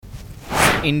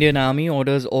Indian Army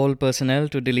orders all personnel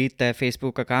to delete their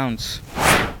Facebook accounts.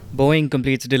 Boeing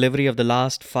completes delivery of the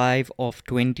last 5 of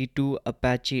 22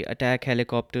 Apache attack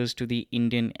helicopters to the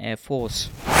Indian Air Force.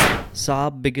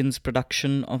 Saab begins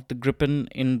production of the Gripen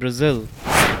in Brazil.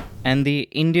 And the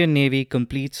Indian Navy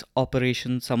completes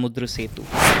Operation Samudra Setu.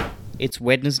 It's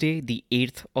Wednesday, the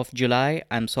 8th of July.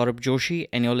 I'm Saurabh Joshi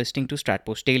and you're listening to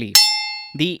Stratpost Daily.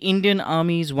 The Indian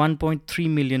Army's 1.3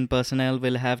 million personnel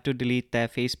will have to delete their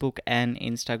Facebook and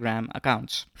Instagram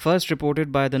accounts. First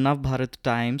reported by the Navbharat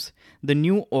Times, the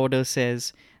new order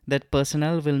says that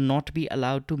personnel will not be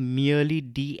allowed to merely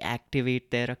deactivate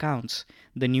their accounts.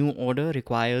 The new order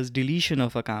requires deletion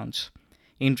of accounts.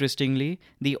 Interestingly,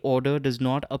 the order does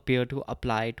not appear to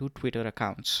apply to Twitter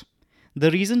accounts. The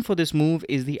reason for this move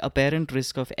is the apparent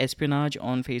risk of espionage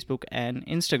on Facebook and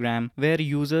Instagram, where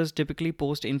users typically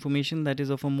post information that is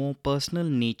of a more personal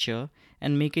nature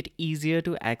and make it easier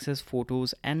to access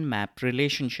photos and map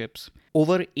relationships.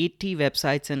 Over 80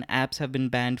 websites and apps have been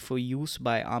banned for use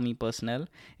by Army personnel,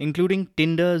 including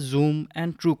Tinder, Zoom,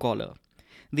 and Truecaller.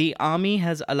 The Army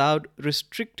has allowed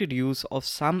restricted use of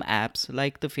some apps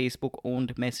like the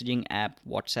Facebook-owned messaging app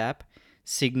WhatsApp,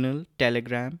 Signal,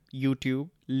 Telegram, YouTube,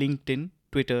 LinkedIn,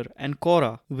 Twitter, and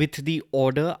Quora, with the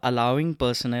order allowing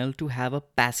personnel to have a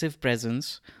passive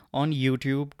presence on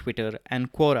YouTube, Twitter,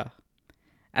 and Quora.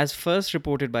 As first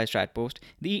reported by Stratpost,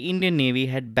 the Indian Navy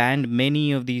had banned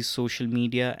many of these social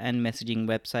media and messaging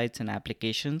websites and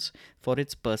applications for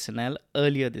its personnel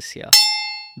earlier this year.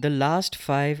 The last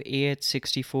 5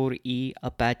 AH-64E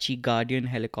Apache Guardian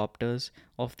helicopters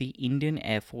of the Indian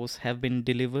Air Force have been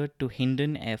delivered to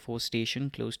Hindon Air Force Station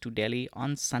close to Delhi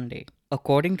on Sunday.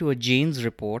 According to a Jane's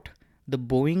report, the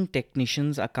Boeing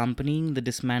technicians accompanying the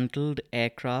dismantled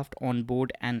aircraft on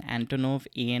board an Antonov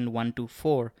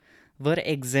AN-124 were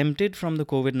exempted from the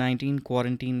COVID-19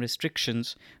 quarantine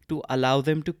restrictions to allow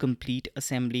them to complete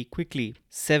assembly quickly.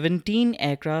 17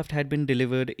 aircraft had been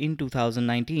delivered in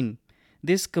 2019.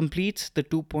 This completes the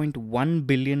 $2.1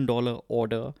 billion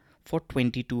order for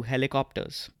 22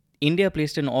 helicopters. India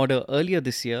placed an order earlier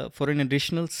this year for an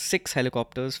additional 6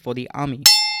 helicopters for the Army.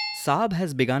 Saab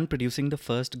has begun producing the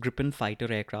first Gripen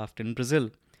fighter aircraft in Brazil.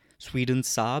 Sweden's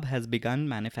Saab has begun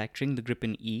manufacturing the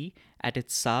Gripen E at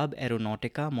its Saab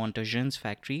Aeronautica Montagens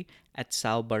factory at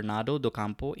São Bernardo do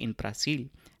Campo in Brazil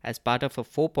as part of a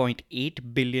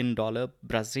 $4.8 billion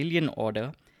Brazilian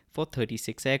order for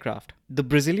 36 aircraft. The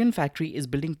Brazilian factory is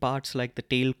building parts like the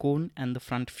tail cone and the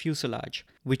front fuselage,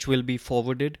 which will be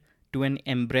forwarded to an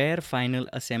Embraer final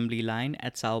assembly line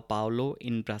at Sao Paulo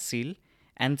in Brazil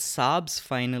and Saab's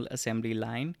final assembly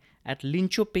line at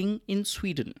Linköping in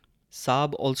Sweden.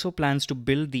 Saab also plans to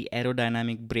build the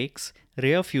aerodynamic brakes,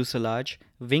 rear fuselage,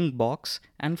 wing box,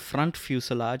 and front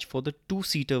fuselage for the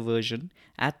two-seater version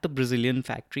at the Brazilian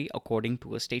factory, according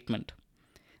to a statement.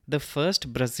 The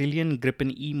first Brazilian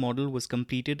Gripen E model was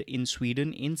completed in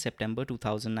Sweden in September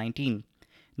 2019.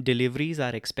 Deliveries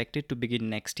are expected to begin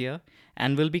next year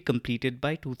and will be completed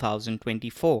by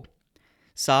 2024.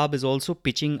 Saab is also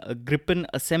pitching a Gripen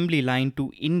assembly line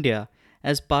to India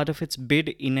as part of its bid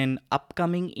in an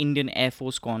upcoming Indian Air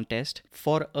Force contest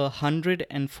for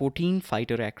 114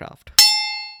 fighter aircraft.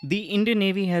 The Indian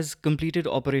Navy has completed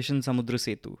Operation Samudra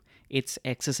Setu, its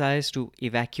exercise to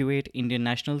evacuate Indian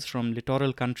nationals from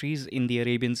littoral countries in the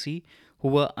Arabian Sea who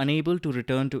were unable to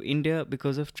return to India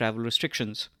because of travel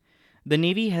restrictions. The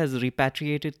Navy has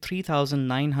repatriated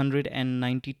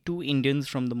 3,992 Indians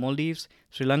from the Maldives,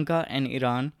 Sri Lanka, and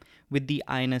Iran, with the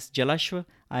INS Jalashwa,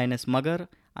 INS Magar,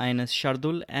 INS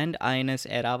Shardul, and INS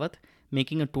Airavat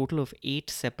making a total of 8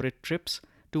 separate trips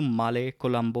to Malé,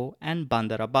 Colombo, and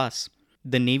Bandar Abbas.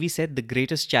 The Navy said the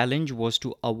greatest challenge was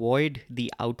to avoid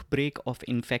the outbreak of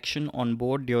infection on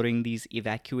board during these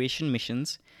evacuation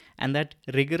missions and that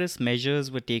rigorous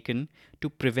measures were taken to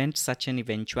prevent such an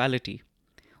eventuality.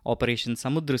 Operation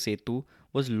Samudra Setu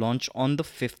was launched on the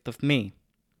 5th of May.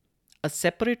 A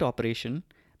separate operation,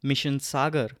 Mission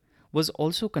Sagar, was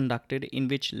also conducted in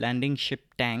which landing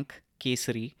ship tank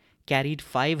Kesari carried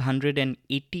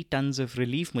 580 tons of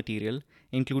relief material,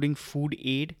 including food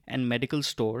aid and medical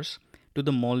stores, to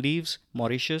the Maldives,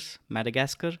 Mauritius,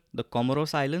 Madagascar, the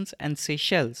Comoros Islands, and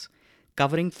Seychelles,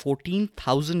 covering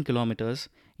 14,000 kilometers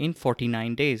in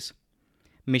 49 days.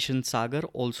 Mission Sagar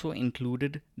also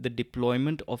included the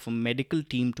deployment of a medical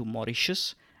team to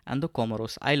Mauritius and the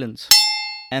Comoros Islands.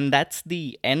 And that's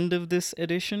the end of this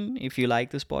edition. If you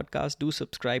like this podcast, do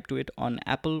subscribe to it on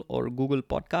Apple or Google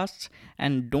Podcasts.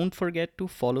 And don't forget to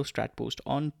follow Stratpost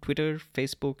on Twitter,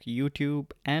 Facebook,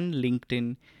 YouTube, and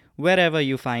LinkedIn, wherever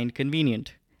you find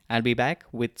convenient. I'll be back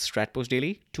with Stratpost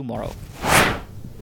Daily tomorrow.